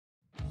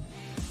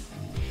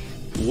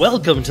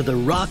Welcome to the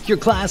Rock Your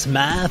Class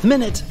Math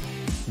Minute,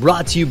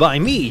 brought to you by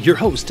me, your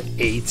host,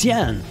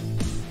 Etienne,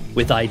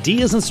 with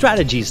ideas and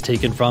strategies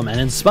taken from and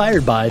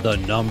inspired by the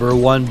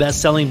 #1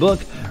 best-selling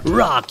book,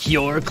 Rock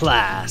Your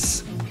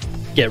Class.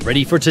 Get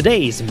ready for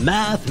today's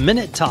Math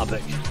Minute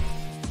topic.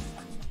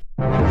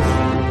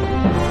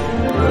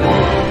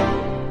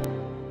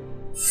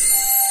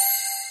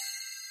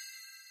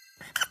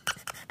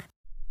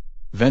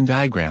 Venn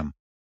diagram.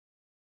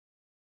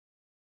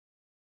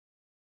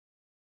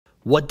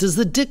 What does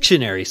the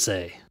dictionary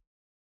say?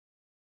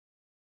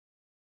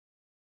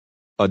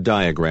 A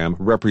diagram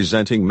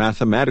representing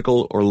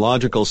mathematical or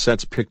logical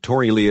sets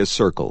pictorially as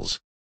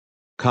circles.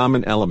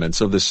 Common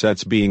elements of the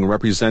sets being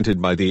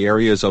represented by the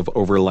areas of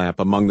overlap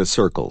among the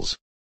circles.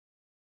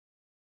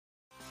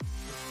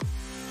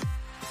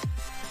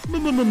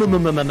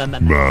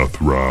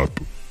 Math rap.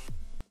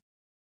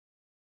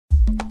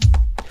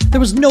 There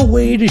was no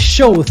way to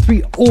show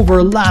 3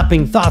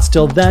 overlapping thoughts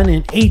till then.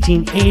 In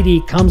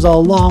 1880 comes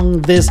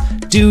along this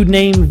dude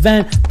named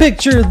Venn.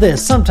 Picture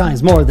this,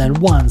 sometimes more than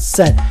one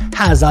set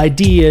has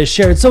ideas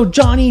shared. So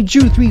Johnny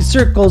drew 3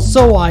 circles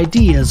so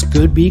ideas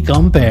could be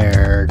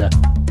compared.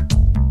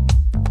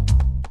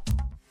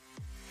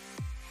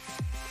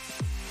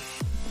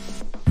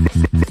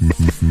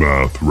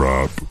 Math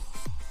rap.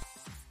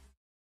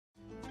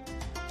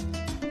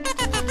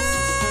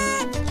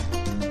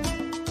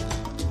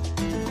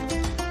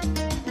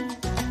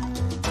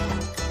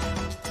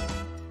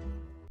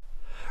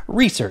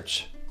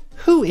 Research.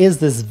 Who is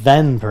this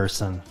Venn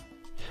person?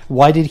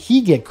 Why did he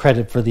get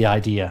credit for the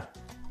idea?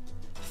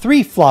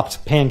 3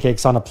 flopped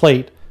pancakes on a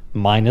plate,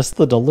 minus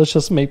the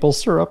delicious maple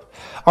syrup,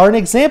 are an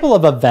example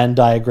of a Venn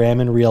diagram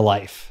in real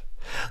life.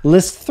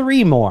 List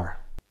 3 more.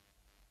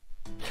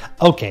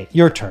 Okay,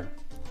 your turn.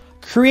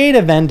 Create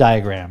a Venn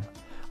diagram.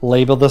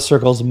 Label the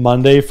circles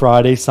Monday,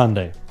 Friday,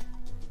 Sunday.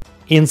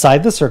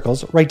 Inside the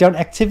circles, write down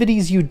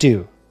activities you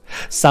do.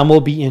 Some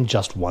will be in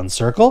just 1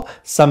 circle,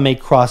 some may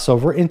cross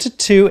over into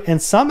 2,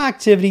 and some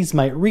activities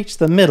might reach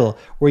the middle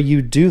where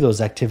you do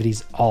those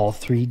activities all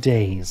 3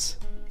 days.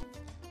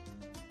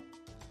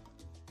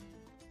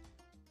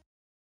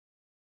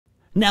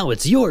 Now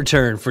it's your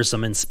turn for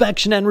some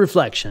inspection and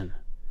reflection.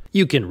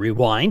 You can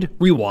rewind,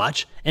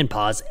 rewatch, and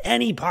pause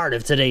any part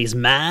of today's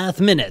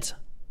Math Minute.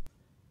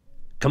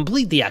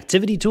 Complete the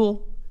activity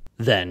tool,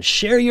 then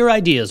share your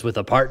ideas with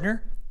a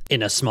partner,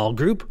 in a small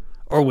group,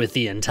 or with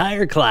the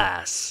entire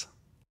class.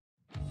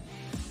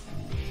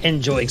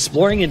 Enjoy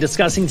exploring and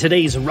discussing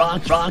today's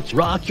Rock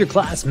Your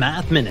Class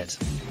Math Minute.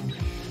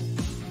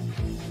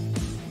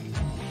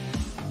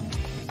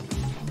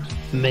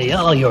 May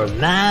all your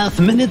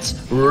math minutes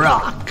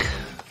rock!